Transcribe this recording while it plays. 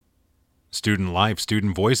Student Life,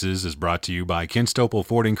 Student Voices is brought to you by Ken Stopel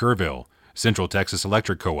Ford in Kerrville, Central Texas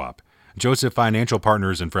Electric Co-op, Joseph Financial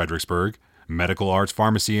Partners in Fredericksburg, Medical Arts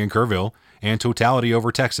Pharmacy in Kerrville, and Totality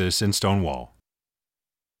Over Texas in Stonewall.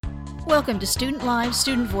 Welcome to Student Live,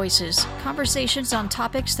 Student Voices, conversations on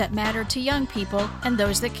topics that matter to young people and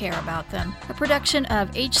those that care about them. A production of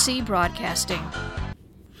HC Broadcasting.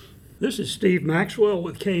 This is Steve Maxwell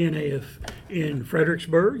with KNAF in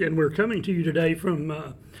Fredericksburg, and we're coming to you today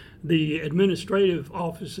from the administrative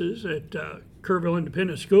offices at Kerrville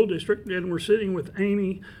Independent School District, and we're sitting with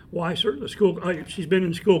Amy Weiser, she's been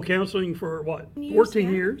in school counseling for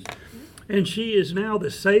 14 years, and she is now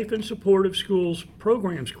the Safe and Supportive Schools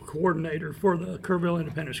Programs Coordinator for the Kerrville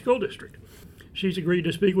Independent School District. She's agreed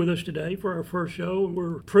to speak with us today for our first show, and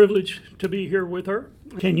we're privileged to be here with her.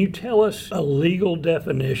 Can you tell us a legal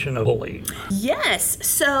definition of bullying? Yes.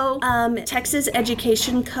 So Texas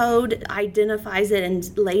Education Code identifies it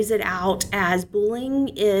and lays it out as bullying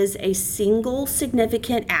is a single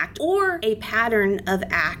significant act or a pattern of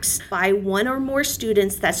acts by one or more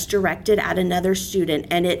students that's directed at another student,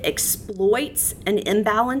 and it exploits an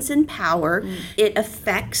imbalance in power. It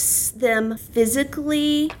affects them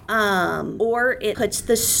physically, or it puts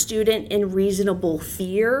the student in reasonable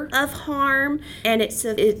fear of harm, and it's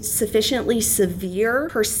sufficiently severe,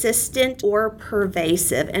 persistent, or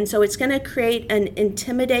pervasive. And so it's going to create an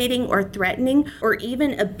intimidating or threatening or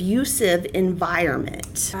even abusive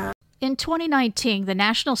environment. In 2019, the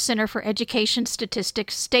National Center for Education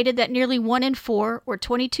Statistics stated that nearly 1 in 4, or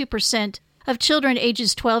 22%, of children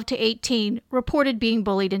ages 12 to 18 reported being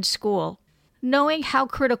bullied in school. Knowing how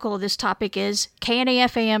critical this topic is,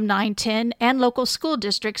 KNAF AM 910 and local school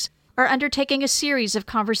districts are undertaking a series of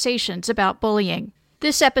conversations about bullying.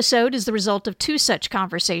 This episode is the result of 2 such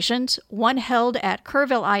conversations, one held at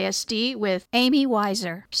Kerrville ISD with Amy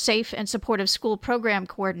Weiser, Safe and Supportive School Program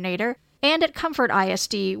Coordinator, and at Comfort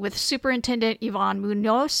ISD with Superintendent Yvonne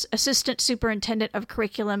Munoz, Assistant Superintendent of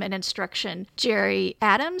Curriculum and Instruction Jerry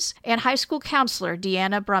Adams, and High School Counselor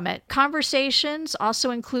Deanna Brummett. Conversations also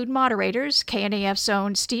include moderators KNAF's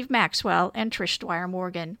own Steve Maxwell and Trish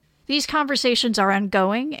Dwyer-Morgan. These conversations are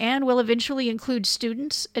ongoing and will eventually include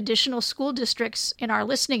students, additional school districts in our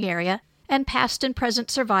listening area, and past and present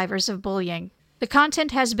survivors of bullying. The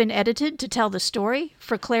content has been edited to tell the story,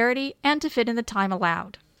 for clarity, and to fit in the time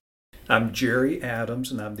allowed. I'm Jerry Adams,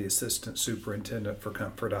 and I'm the Assistant Superintendent for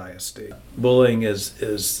Comfort ISD. Bullying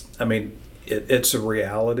it's a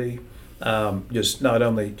reality, just not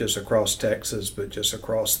only just across Texas, but just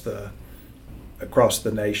across the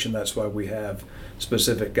nation. That's why we have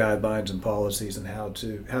specific guidelines and policies and how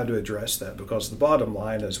to address that, because the bottom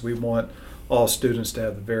line is we want all students to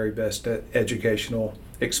have the very best educational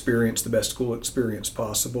experience, the best school experience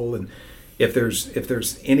possible, and if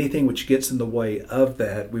there's anything which gets in the way of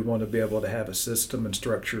that, we want to be able to have a system and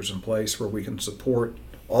structures in place where we can support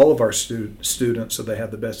all of our students so they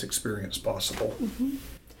have the best experience possible. Mm-hmm.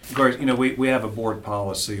 Of course, we have a board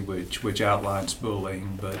policy which outlines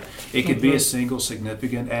bullying, but it could be a single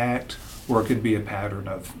significant act, or it could be a pattern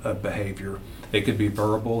of behavior. It could be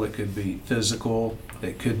verbal, it could be physical,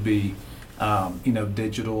 it could be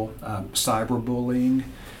digital cyberbullying,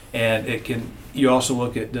 and you also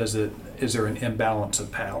look at is there an imbalance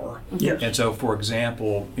of power? Yes. And so, for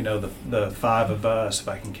example, the 5 of us, if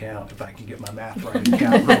I can get my math right and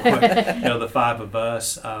count real quick, the 5 of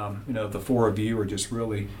us, the 4 of you are just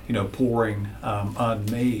really, pouring on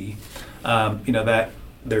me,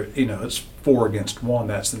 it's 4 against 1.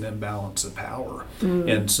 That's an imbalance of power.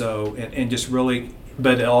 And so, and just really,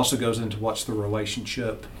 but it also goes into what's the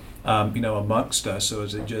relationship amongst us. So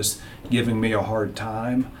is it just giving me a hard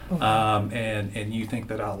time, and you think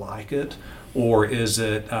that I like it, or is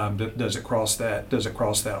it does it cross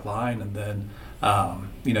that line? And then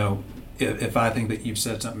if I think that you've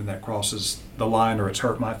said something that crosses the line, or it's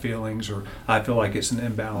hurt my feelings, or I feel like it's an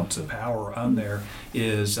imbalance of power on there,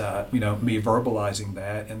 is me verbalizing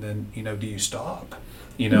that, and then do you stop?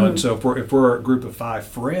 And so if we're a group of 5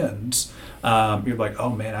 friends, you're like,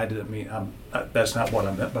 oh man, I didn't mean, that's not what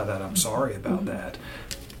I meant by that. I'm sorry about that.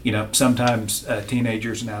 Sometimes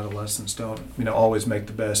teenagers and adolescents don't, always make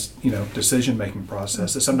the best, decision-making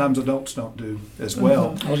processes. Sometimes adults don't do as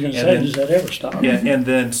well. I was going to say, does that ever stop? Yeah, and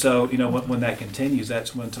then so, when that continues,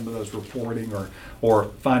 that's when some of those reporting or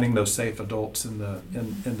finding those safe adults in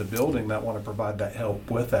the building that want to provide that help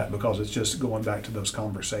with that, because it's just going back to those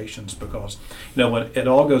conversations. Because, when it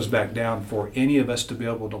all goes back down, for any of us to be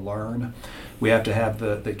able to learn, we have to have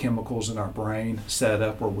the chemicals in our brain set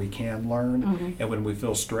up where we can learn. And when we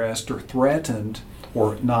feel stressed or threatened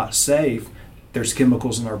or not safe, there's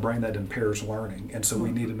chemicals in our brain that impairs learning. And so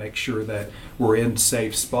we need to make sure that we're in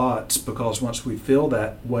safe spots, because once we feel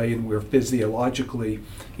that way and we're physiologically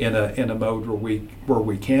in a mode where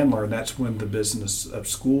we can learn, that's when the business of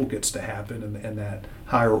school gets to happen, and that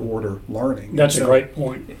higher order learning. That's a great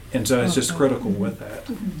point. And so it's just critical with that.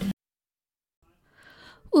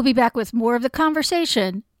 We'll be back with more of the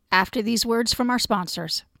conversation after these words from our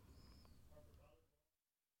sponsors.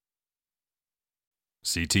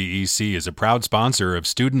 CTEC is a proud sponsor of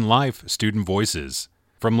Student Life, Student Voices.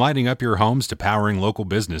 From lighting up your homes to powering local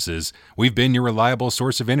businesses, we've been your reliable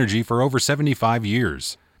source of energy for over 75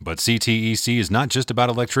 years. But CTEC is not just about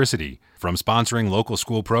electricity. From sponsoring local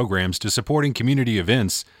school programs to supporting community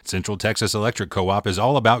events, Central Texas Electric Co-op is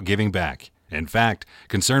all about giving back. In fact,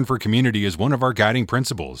 concern for community is one of our guiding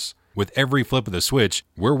principles. With every flip of the switch,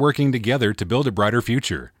 we're working together to build a brighter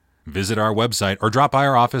future. Visit our website or drop by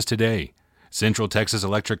our office today. Central Texas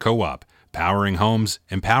Electric Co-op, powering homes,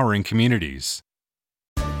 empowering communities.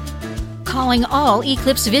 Calling all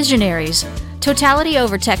Eclipse visionaries. Totality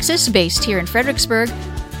Over Texas, based here in Fredericksburg,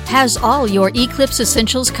 has all your Eclipse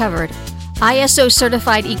essentials covered. ISO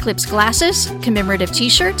certified Eclipse glasses, commemorative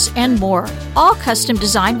t-shirts, and more, all custom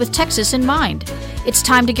designed with Texas in mind. It's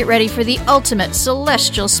time to get ready for the ultimate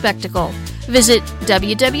celestial spectacle. Visit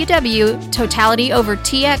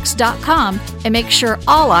www.totalityovertx.com and make sure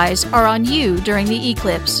all eyes are on you during the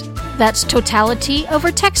eclipse. That's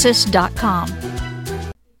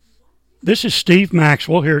totalityovertexas.com. This is Steve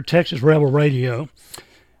Maxwell here at Texas Rebel Radio,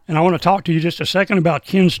 and I want to talk to you just a second about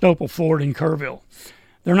Ken Stopel Ford in Kerrville.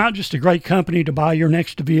 They're not just a great company to buy your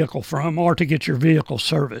next vehicle from or to get your vehicle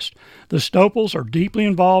serviced. The Stopels are deeply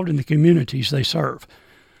involved in the communities they serve.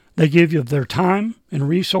 They give you their time and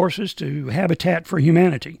resources to Habitat for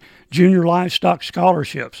Humanity, Junior Livestock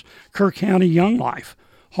Scholarships, Kerr County Young Life,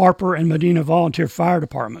 Harper and Medina Volunteer Fire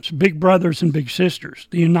Departments, Big Brothers and Big Sisters,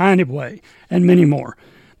 the United Way, and many more.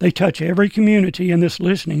 They touch every community in this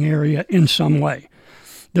listening area in some way.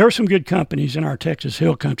 There are some good companies in our Texas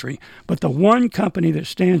Hill Country, but the one company that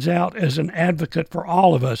stands out as an advocate for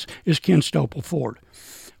all of us is Ken Stopel Ford.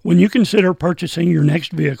 When you consider purchasing your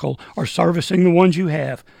next vehicle or servicing the ones you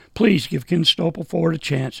have, please give Ken Stopel Ford a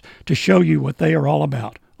chance to show you what they are all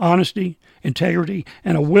about: honesty, integrity,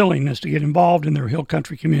 and a willingness to get involved in their Hill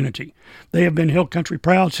Country community. They have been Hill Country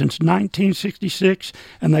proud since 1966,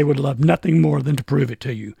 and they would love nothing more than to prove it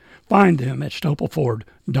to you. Find them at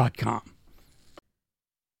stopelford.com.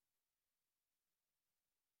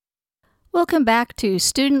 Welcome back to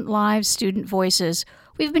Student Lives, Student Voices.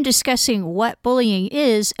 We've been discussing what bullying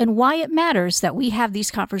is and why it matters that we have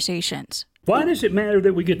these conversations. Why does it matter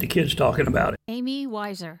that we get the kids talking about it? Amy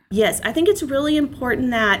Weiser. Yes, I think it's really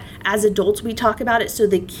important that as adults we talk about it so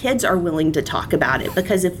the kids are willing to talk about it.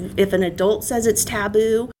 Because if an adult says it's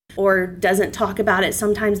taboo or doesn't talk about it,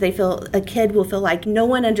 sometimes a kid will feel like no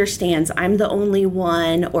one understands, I'm the only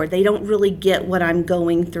one, or they don't really get what I'm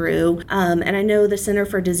going through. And I know the Center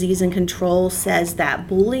for Disease and Control says that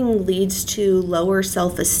bullying leads to lower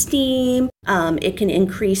self-esteem. It can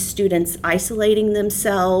increase students isolating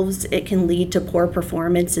themselves. It can lead to poor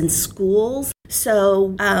performance in schools.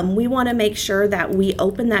 So we want to make sure that we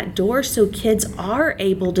open that door so kids are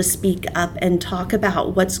able to speak up and talk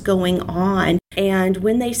about what's going on. And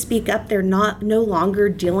when they speak up, they're no longer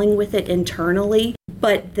dealing with it internally,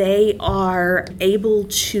 but they are able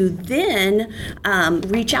to then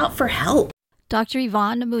reach out for help. Dr.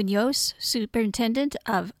 Yvonne Munoz, Superintendent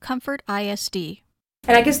of Comfort ISD.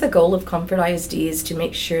 And I guess the goal of Comfort ISD is to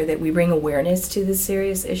make sure that we bring awareness to this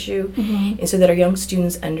serious issue, and so that our young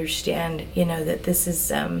students understand, that this is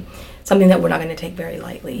something that we're not going to take very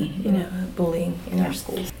lightly, bullying in our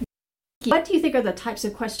schools. What do you think are the types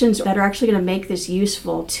of questions that are actually going to make this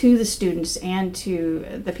useful to the students and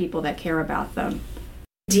to the people that care about them?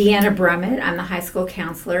 Deanna Brummett, I'm the high school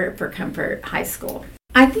counselor for Comfort High School.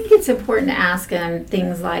 I think it's important to ask them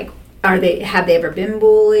things like, have they ever been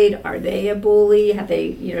bullied? Are they a bully? Have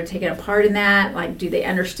they, taken a part in that? Like, do they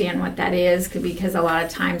understand what that is? Because a lot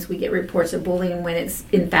of times we get reports of bullying when it's,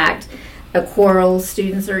 in fact, a quarrel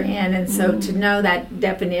students are in. And so to know that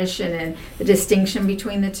definition and the distinction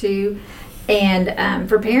between the two, and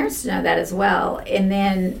for parents to know that as well. And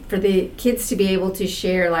then for the kids to be able to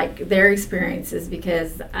share, like, their experiences,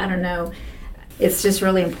 because, I don't know, it's just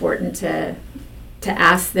really important to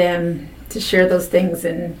ask them to share those things,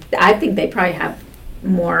 and I think they probably have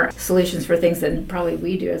more solutions for things than probably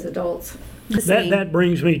we do as adults. That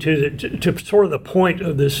brings me to sort of the point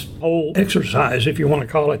of this whole exercise, if you want to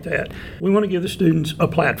call it that. We want to give the students a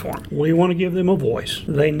platform. We want to give them a voice.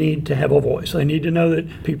 They need to have a voice. They need to know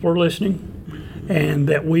that people are listening and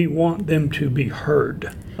that we want them to be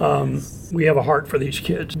heard. We have a heart for these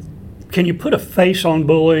kids. Can you put a face on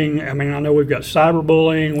bullying? I mean, I know we've got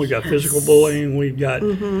cyberbullying, we've got physical bullying, we've got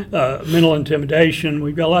mental intimidation,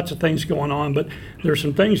 we've got lots of things going on, but there's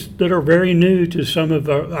some things that are very new to some of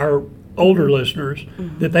our older listeners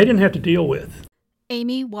that they didn't have to deal with.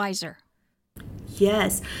 Amy Weiser.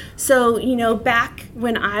 Yes. So, back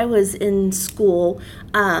when I was in school,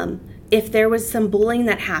 if there was some bullying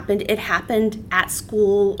that happened, it happened at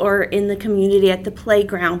school or in the community at the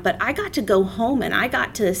playground. But I got to go home and I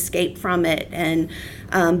got to escape from it and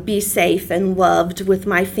be safe and loved with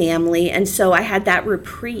my family. And so I had that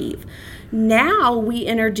reprieve. Now we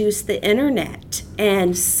introduce the internet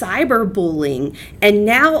and cyberbullying. And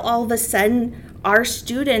now all of a sudden our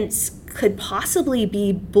students could possibly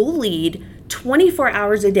be bullied 24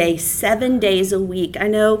 hours a day, 7 days a week. I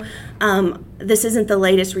know this isn't the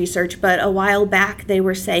latest research, but a while back they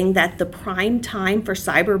were saying that the prime time for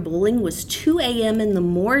cyberbullying was 2 a.m. in the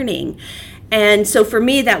morning. And so for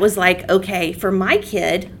me, that was like, okay, for my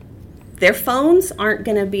kid, their phones aren't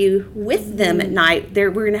going to be with them at night.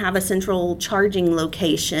 We're going to have a central charging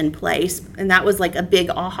location place. And that was like a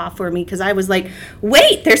big aha for me because I was like,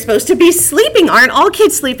 wait, they're supposed to be sleeping. Aren't all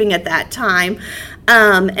kids sleeping at that time?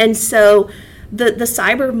 And so the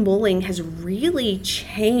cyberbullying has really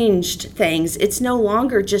changed things. It's no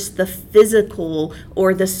longer just the physical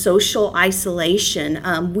or the social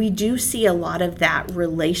isolation. We do see a lot of that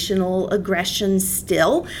relational aggression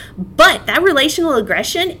still, but that relational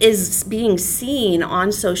aggression is being seen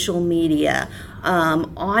on social media,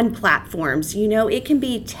 on platforms. It can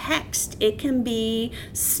be text, it can be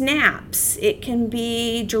snaps, it can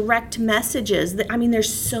be direct messages. I mean,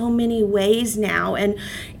 there's so many ways now, and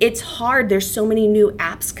it's hard. There's so many new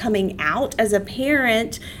apps coming out as a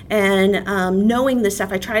parent, and knowing this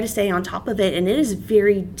stuff, I try to stay on top of it, and it is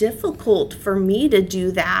very difficult for me to do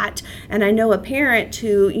that. And I know a parent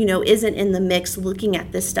who, isn't in the mix looking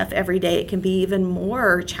at this stuff every day, it can be even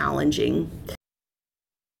more challenging.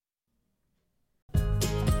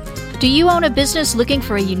 Do you own a business looking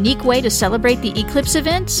for a unique way to celebrate the Eclipse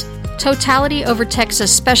events? Totality Over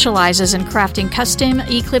Texas specializes in crafting custom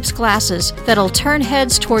Eclipse glasses that'll turn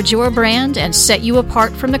heads towards your brand and set you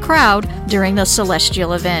apart from the crowd during the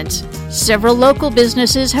celestial event. Several local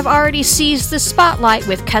businesses have already seized the spotlight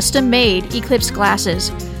with custom-made Eclipse glasses.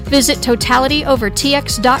 Visit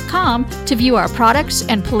totalityovertx.com to view our products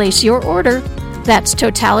and place your order. That's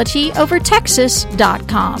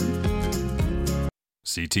totalityovertexas.com.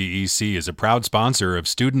 CTEC is a proud sponsor of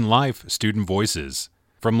Student Life, Student Voices.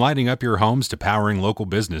 From lighting up your homes to powering local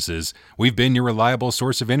businesses, we've been your reliable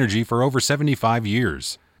source of energy for over 75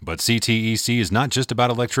 years. But CTEC is not just about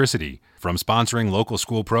electricity. From sponsoring local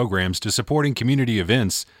school programs to supporting community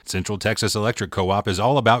events, Central Texas Electric Co-op is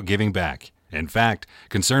all about giving back. In fact,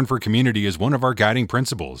 concern for community is one of our guiding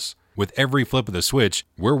principles. With every flip of the switch,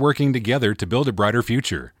 we're working together to build a brighter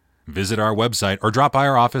future. Visit our website or drop by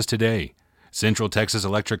our office today. Central Texas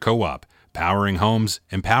Electric Co-op, powering homes,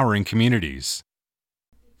 empowering communities.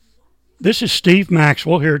 This is Steve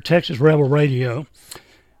Maxwell here at Texas Rebel Radio,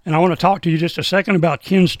 and I want to talk to you just a second about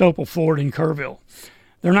Ken Stopel Ford in Kerrville.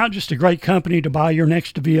 They're not just a great company to buy your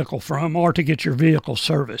next vehicle from or to get your vehicle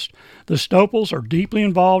serviced. The Stopels are deeply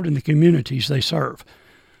involved in the communities they serve.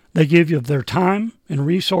 They give you their time and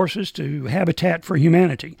resources to Habitat for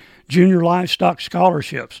Humanity, Junior Livestock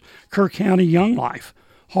Scholarships, Kerr County Young Life,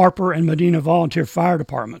 Harper and Medina Volunteer Fire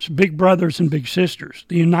Departments, Big Brothers and Big Sisters,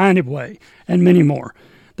 the United Way, and many more.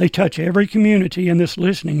 They touch every community in this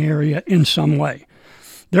listening area in some way.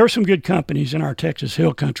 There are some good companies in our Texas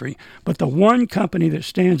Hill Country, but the one company that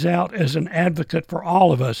stands out as an advocate for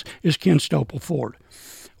all of us is Ken Stopel Ford.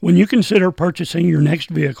 When you consider purchasing your next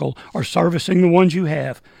vehicle or servicing the ones you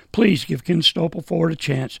have, please give Ken Stopel Ford a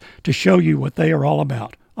chance to show you what they are all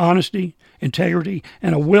about. Honesty, integrity,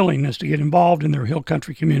 and a willingness to get involved in their Hill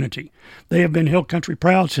Country community. They have been Hill Country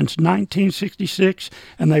proud since 1966,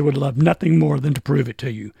 and they would love nothing more than to prove it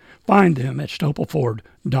to you. Find them at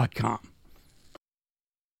stopelford.com.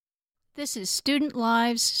 This is Student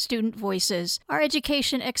Lives, Student Voices. Our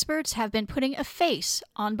education experts have been putting a face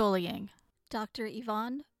on bullying. Dr.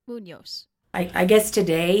 Yvonne Munoz. I guess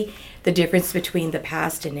today, the difference between the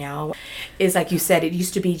past and now is, like you said, it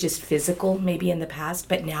used to be just physical maybe in the past,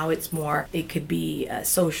 but now it's more, it could be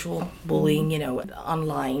social bullying,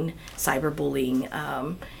 online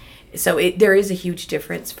cyberbullying. So there is a huge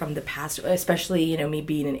difference from the past, especially, me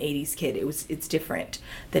being an 80s kid. It's different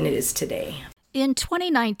than it is today. In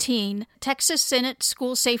 2019, Texas Senate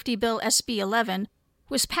School Safety Bill SB 11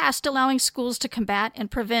 was passed, allowing schools to combat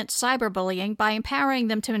and prevent cyberbullying by empowering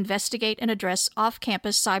them to investigate and address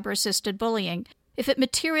off-campus cyber-assisted bullying if it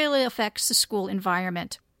materially affects the school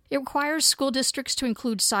environment. It requires school districts to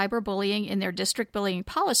include cyberbullying in their district bullying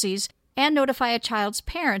policies and notify a child's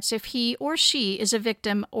parents if he or she is a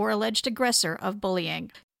victim or alleged aggressor of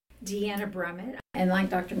bullying. Deanna Brummett. And like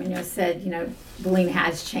Dr. Munoz said, bullying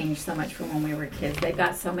has changed so much from when we were kids. They've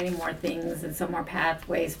got so many more things and so more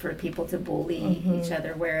pathways for people to bully each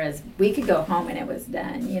other, whereas we could go home and it was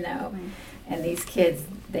done, And these kids,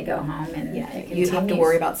 they go home and it continues. You have to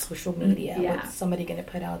worry about social media. Yeah. What's somebody going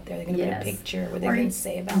to put out there? They're going to put a picture. What they're going to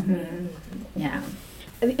say about me. Yeah.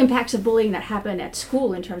 The impacts of bullying that happen at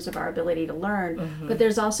school in terms of our ability to learn, but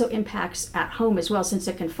there's also impacts at home as well, since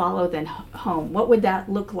it can follow then home. What would that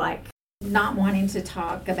look like? Not wanting to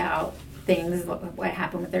talk about things, what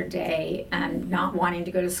happened with their day, not wanting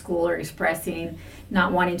to go to school or expressing,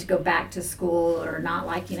 not wanting to go back to school or not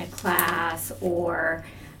liking a class or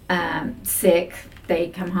sick. They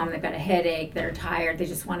come home, they've got a headache, they're tired, they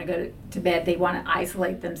just want to go to bed. They want to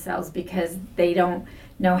isolate themselves because they don't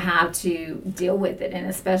know how to deal with it, and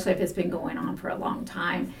especially if it's been going on for a long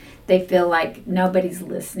time, they feel like nobody's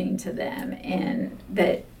listening to them, and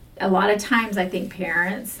that a lot of times I think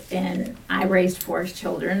parents, and I raised 4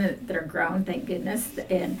 children that are grown, thank goodness,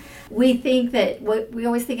 and we think that we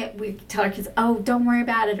always think we tell our kids, oh, don't worry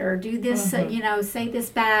about it, or do this, say this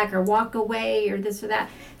back, or walk away, or this or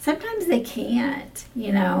that. Sometimes they can't,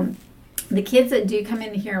 The kids that do come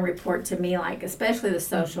in here and report to me, like especially the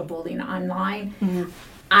social bullying online,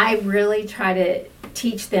 I really try to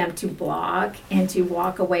teach them to block and to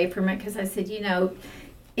walk away from it, because I said,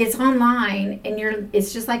 it's online, and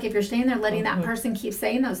it's just like if you're staying there letting that person keep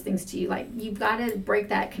saying those things to you, like you've got to break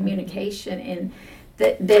that communication. And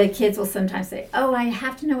the kids will sometimes say, oh, I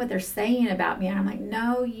have to know what they're saying about me, and I'm like,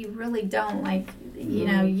 no, you really don't. Like,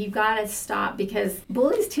 you've got to stop, because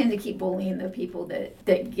bullies tend to keep bullying the people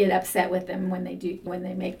that get upset with them when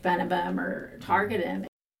they make fun of them or target them.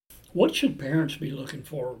 What should parents be looking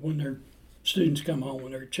for when their students come home,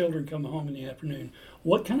 when their children come home in the afternoon?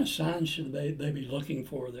 What kind of signs should they be looking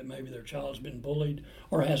for that maybe their child's been bullied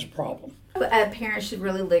or has a problem? Parents should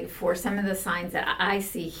really look for some of the signs that I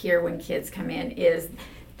see here when kids come in is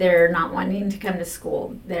they're not wanting to come to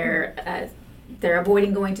school. They're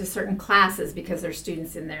avoiding going to certain classes because there's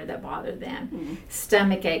students in there that bother them.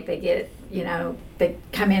 Stomach ache, they get, they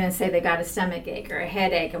come in and say they got a stomach ache or a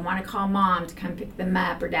headache and want to call mom to come pick them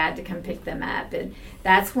up or dad to come pick them up. And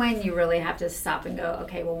that's when you really have to stop and go,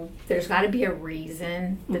 okay, well, there's got to be a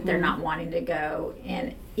reason that they're not wanting to go.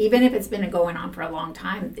 And even if it's been going on for a long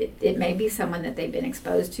time, it may be someone that they've been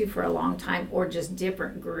exposed to for a long time, or just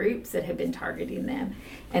different groups that have been targeting them,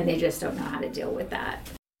 and they just don't know how to deal with that.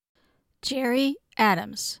 Jerry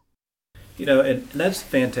Adams. And that's a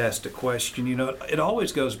fantastic question. It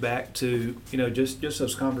always goes back to, just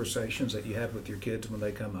those conversations that you have with your kids when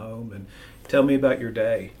they come home and tell me about your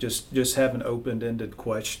day. Just have an open-ended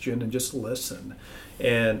question and just listen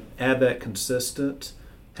and have that consistent,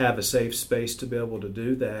 have a safe space to be able to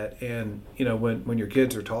do that. And, when your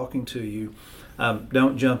kids are talking to you,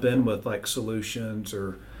 don't jump in with like solutions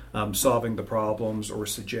or solving the problems or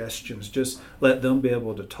suggestions. Just let them be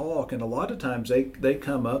able to talk, and a lot of times they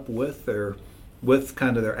come up with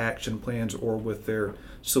kind of their action plans or with their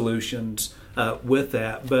solutions with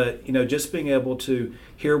that. But just being able to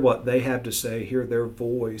hear what they have to say, hear their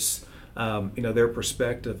voice, their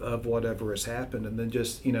perspective of whatever has happened, and then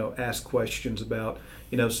just ask questions about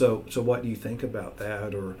so what do you think about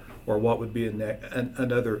that, or what would be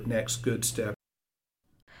another next good step.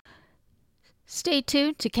 Stay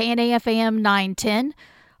tuned to KNAF-AM 910.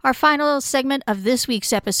 Our final segment of this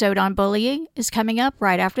week's episode on bullying is coming up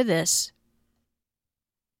right after this.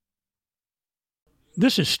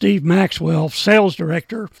 This is Steve Maxwell, Sales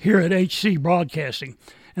Director here at HC Broadcasting,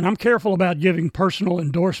 and I'm careful about giving personal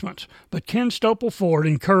endorsements, but Ken Stopel Ford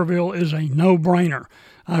in Kerrville is a no-brainer.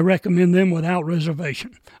 I recommend them without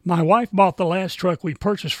reservation. My wife bought the last truck we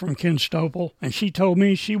purchased from Ken Stopel, and she told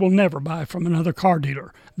me she will never buy from another car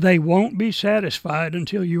dealer. They won't be satisfied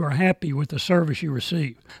until you are happy with the service you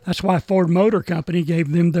receive. That's why Ford Motor Company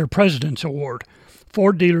gave them their President's Award.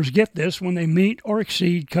 Ford dealers get this when they meet or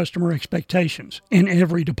exceed customer expectations in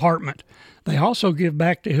every department. They also give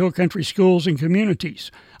back to Hill Country schools and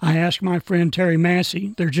communities. I asked my friend Terry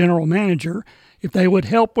Massey, their general manager, if they would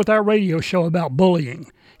help with our radio show about bullying.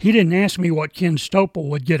 He didn't ask me what Ken Stopel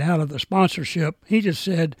would get out of the sponsorship. He just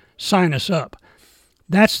said, sign us up.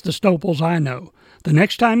 That's the Stopels I know. The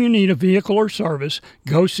next time you need a vehicle or service,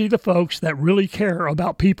 go see the folks that really care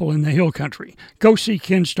about people in the Hill Country. Go see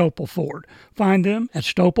Ken Stopel Ford. Find them at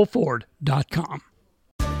stopelford.com.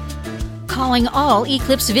 Calling all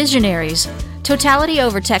Eclipse visionaries. Totality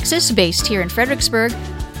Over Texas, based here in Fredericksburg,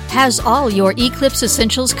 has all your Eclipse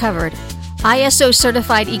essentials covered. ISO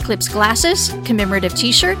certified Eclipse glasses, commemorative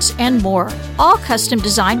t-shirts, and more, all custom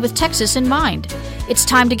designed with Texas in mind. It's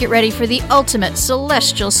time to get ready for the ultimate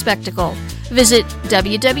celestial spectacle. Visit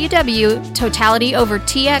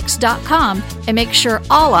www.totalityovertx.com and make sure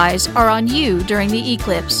all eyes are on you during the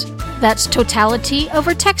eclipse. That's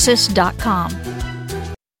totalityovertexas.com.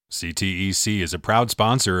 CTEC is a proud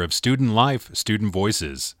sponsor of Student Life, Student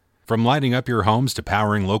Voices. From lighting up your homes to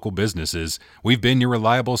powering local businesses, we've been your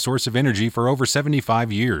reliable source of energy for over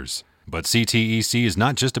 75 years. But CTEC is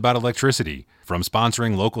not just about electricity. From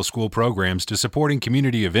sponsoring local school programs to supporting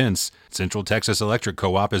community events, Central Texas Electric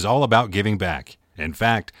Co-op is all about giving back. In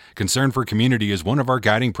fact, concern for community is one of our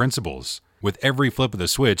guiding principles. With every flip of the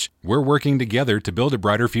switch, we're working together to build a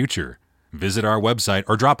brighter future. Visit our website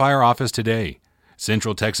or drop by our office today.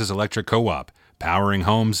 Central Texas Electric Co-op, powering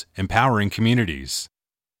homes, empowering communities.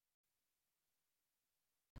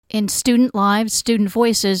 In Student Lives, Student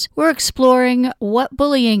Voices, we're exploring what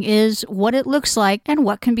bullying is, what it looks like, and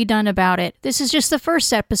what can be done about it. This is just the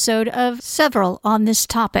first episode of several on this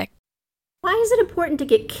topic. Why is it important to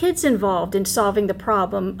get kids involved in solving the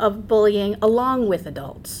problem of bullying along with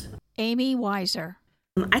adults? Amy Weiser.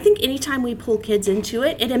 I think anytime we pull kids into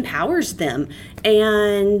it, it empowers them.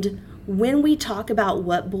 And when we talk about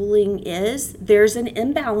what bullying is, there's an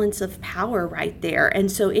imbalance of power right there.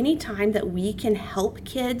 And so anytime that we can help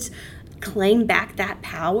kids claim back that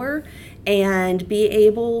power and be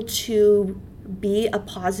able to be a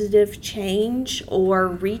positive change or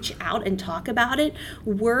reach out and talk about it,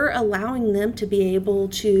 we're allowing them to be able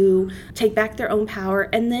to take back their own power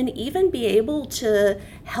and then even be able to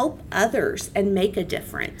help others and make a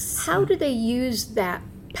difference. How do they use that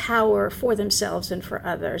power for themselves and for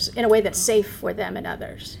others in a way that's safe for them and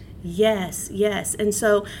others? Yes. And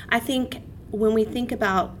so I think when we think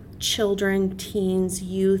about children, teens,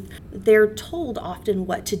 youth, they're told often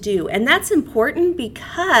what to do. And that's important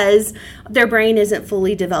because their brain isn't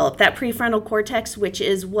fully developed. That prefrontal cortex, which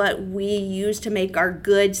is what we use to make our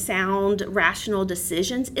good, sound, rational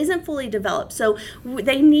decisions, isn't fully developed. So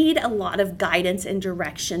they need a lot of guidance and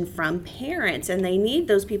direction from parents, and they need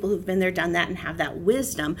those people who've been there, done that, and have that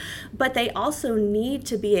wisdom. But they also need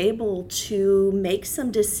to be able to make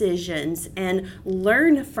some decisions and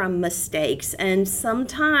learn from mistakes. And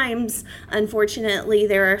sometimes, unfortunately,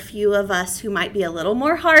 there are a few of us who might be a little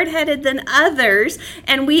more hard-headed than others,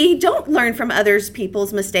 and we don't learn from others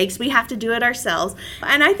people's mistakes. We have to do it ourselves.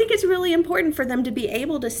 And I think it's really important for them to be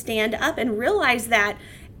able to stand up and realize that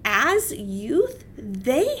as youth,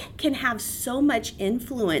 they can have so much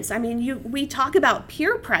influence. I mean, we talk about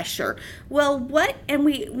peer pressure. Well,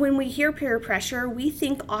 when we hear peer pressure, we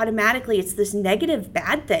think automatically it's this negative,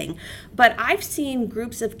 bad thing. But I've seen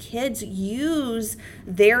groups of kids use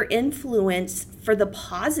their influence for the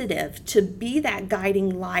positive, to be that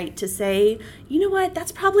guiding light, to say, you know what,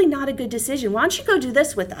 that's probably not a good decision. Why don't you go do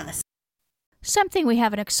this with us? Something we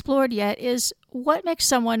haven't explored yet is what makes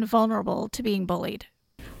someone vulnerable to being bullied.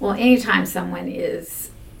 Well, anytime someone is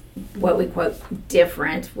what we quote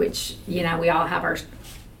different, which, we all have our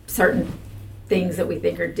certain things that we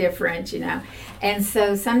think are different, And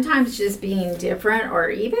so sometimes just being different, or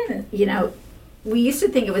even, we used to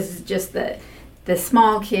think it was just the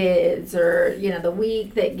small kids or, the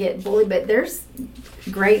weak that get bullied, but there's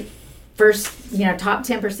great top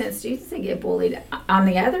 10% students that get bullied on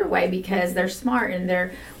the other way because they're smart and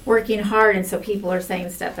they're working hard, and so people are saying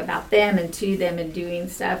stuff about them and to them and doing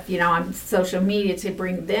stuff, on social media to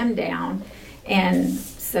bring them down. And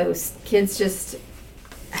so kids just,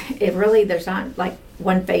 there's not like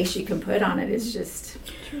one face you can put on it. It's just...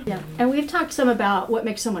 Yeah, and we've talked some about what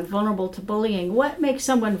makes someone vulnerable to bullying. What makes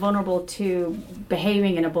someone vulnerable to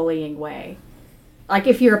behaving in a bullying way? Like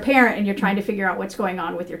if you're a parent and you're trying to figure out what's going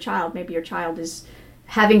on with your child, maybe your child is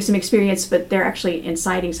having some experience, but they're actually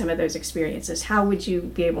inciting some of those experiences. How would you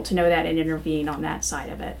be able to know that and intervene on that side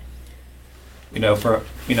of it?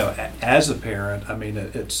 As a parent, I mean,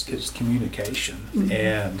 it's communication. Mm-hmm.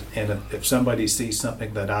 And if somebody sees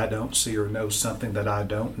something that I don't see or knows something that I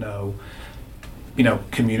don't know,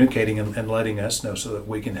 communicating and letting us know so that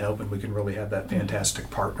we can help and we can really have that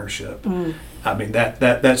fantastic partnership. Mm. I mean,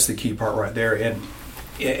 that's the key part right there.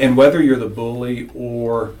 And whether you're the bully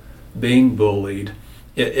or being bullied,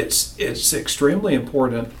 it's extremely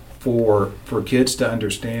important for kids to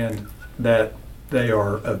understand that they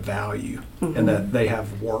are of value. Mm-hmm. And that they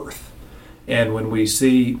have worth. And when we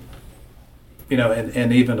see,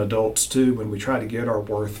 and even adults too, when we try to get our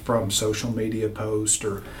worth from social media posts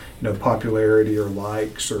or, popularity or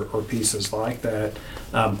likes or pieces like that,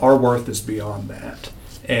 our worth is beyond that.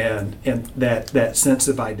 And that sense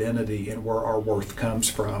of identity and where our worth comes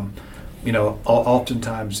from,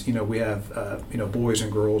 oftentimes, we have, boys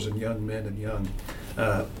and girls and young men and young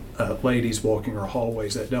ladies walking our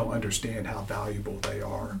hallways that don't understand how valuable they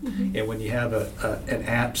are. Mm-hmm. And when you have an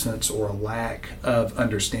absence or a lack of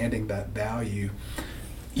understanding that value,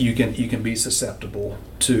 you can be susceptible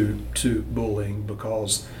to bullying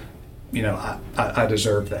because, I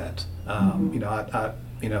deserve that.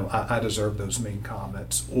 I deserve those mean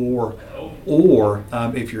comments, or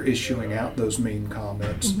if you're issuing out those mean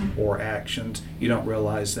comments or actions, you don't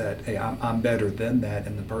realize that, hey, I'm better than that,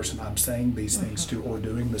 and the person I'm saying these things to or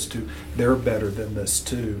doing this to, they're better than this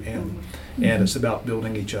too, and it's about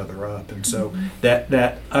building each other up, and so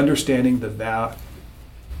that understanding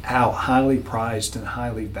how highly prized and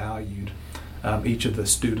highly valued each of the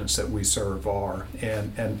students that we serve are,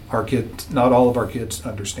 and our kids, not all of our kids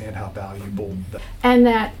understand how valuable that. And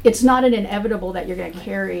that it's not an inevitable that you're going to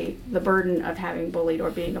carry the burden of having bullied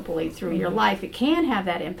or being a bully through your life. It can have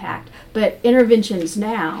that impact, but interventions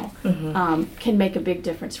now can make a big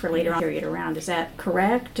difference for later on. Carry it around. Is that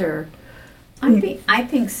correct? Or I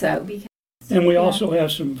think so. Because, and we also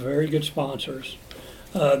have some very good sponsors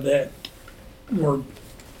that were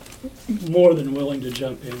more than willing to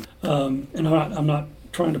jump in. And I'm not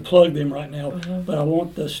trying to plug them right now, but I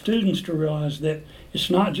want the students to realize that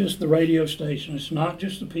it's not just the radio station, it's not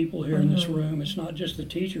just the people here in this room, it's not just the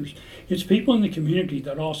teachers, it's people in the community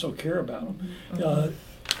that also care about them.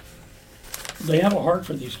 They have a heart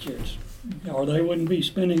for these kids, or they wouldn't be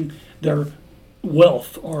spending their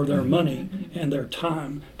wealth or their money and their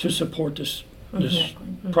time to support this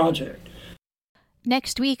project.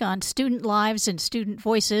 Next week on Student Lives and Student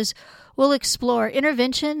Voices, we'll explore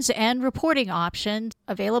interventions and reporting options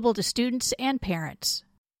available to students and parents.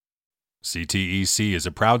 CTEC is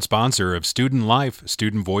a proud sponsor of Student Life,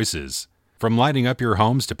 Student Voices. From lighting up your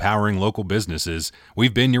homes to powering local businesses,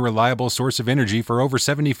 we've been your reliable source of energy for over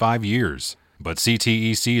 75 years. But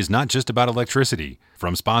CTEC is not just about electricity.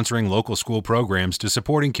 From sponsoring local school programs to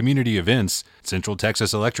supporting community events, Central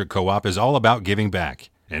Texas Electric Co-op is all about giving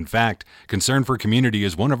back. In fact, concern for community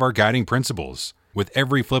is one of our guiding principles. With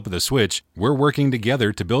every flip of the switch, we're working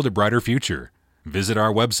together to build a brighter future. Visit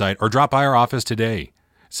our website or drop by our office today.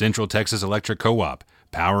 Central Texas Electric Co-op,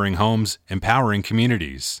 powering homes, empowering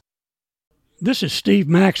communities. This is Steve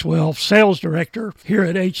Maxwell, Sales Director here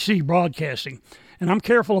at HC Broadcasting. And I'm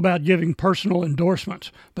careful about giving personal endorsements,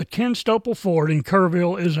 but Ken Stopel Ford in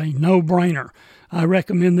Kerrville is a no-brainer. I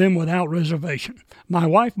recommend them without reservation. My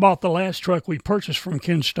wife bought the last truck we purchased from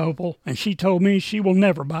Ken Stopel, and she told me she will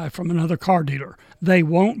never buy from another car dealer. They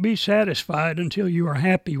won't be satisfied until you are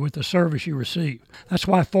happy with the service you receive. That's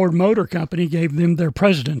why Ford Motor Company gave them their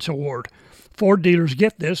President's Award. Ford dealers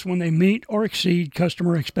get this when they meet or exceed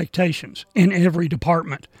customer expectations in every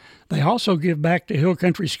department. They also give back to Hill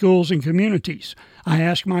Country schools and communities. I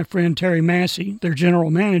asked my friend Terry Massey, their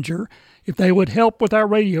general manager, if they would help with our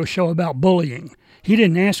radio show about bullying. He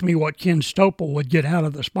didn't ask me what Ken Stopel would get out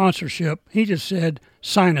of the sponsorship. He just said,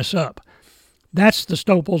 sign us up. That's the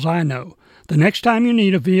Stopels I know. The next time you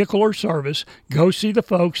need a vehicle or service, go see the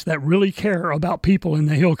folks that really care about people in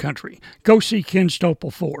the Hill Country. Go see Ken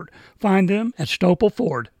Stopel Ford. Find them at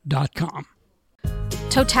stopelford.com.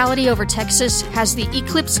 Totality Over Texas has the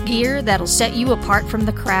Eclipse gear that'll set you apart from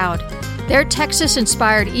the crowd. Their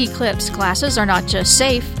Texas-inspired Eclipse glasses are not just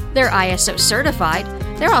safe, they're ISO certified,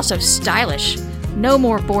 they're also stylish. No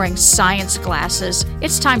more boring science glasses.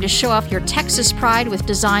 It's time to show off your Texas pride with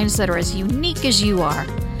designs that are as unique as you are.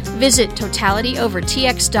 Visit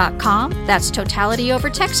totalityovertx.com, that's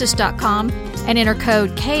totalityovertexas.com, and enter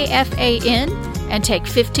code KFAN and take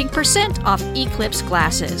 15% off Eclipse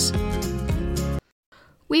glasses.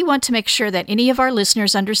 We want to make sure that any of our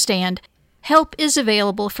listeners understand help is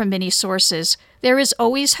available from many sources. There is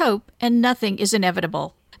always hope, and nothing is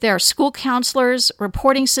inevitable. There are school counselors,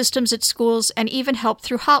 reporting systems at schools, and even help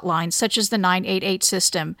through hotlines such as the 988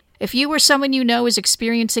 system. If you or someone you know is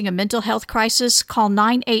experiencing a mental health crisis, call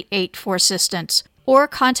 988 for assistance, or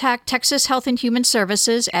contact Texas Health and Human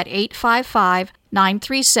Services at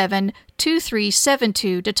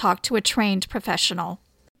 855-937-2372 to talk to a trained professional.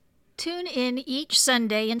 Tune in each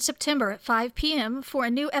Sunday in September at 5 p.m. for a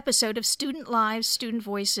new episode of Student Lives, Student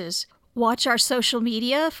Voices. Watch our social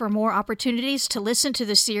media for more opportunities to listen to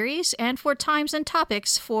the series and for times and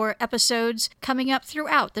topics for episodes coming up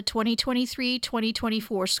throughout the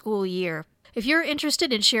 2023-2024 school year. If you're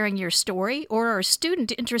interested in sharing your story or are a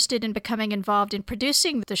student interested in becoming involved in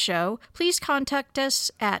producing the show, please contact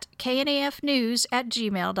us at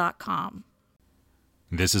knafnews@gmail.com.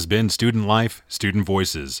 This has been Student Life, Student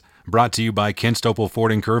Voices, brought to you by Ken Stopel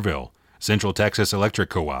Ford in Kerrville, Central Texas Electric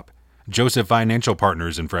Co-op, Joseph Financial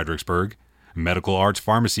Partners in Fredericksburg, Medical Arts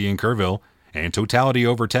Pharmacy in Kerrville, and Totality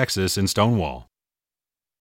Over Texas in Stonewall.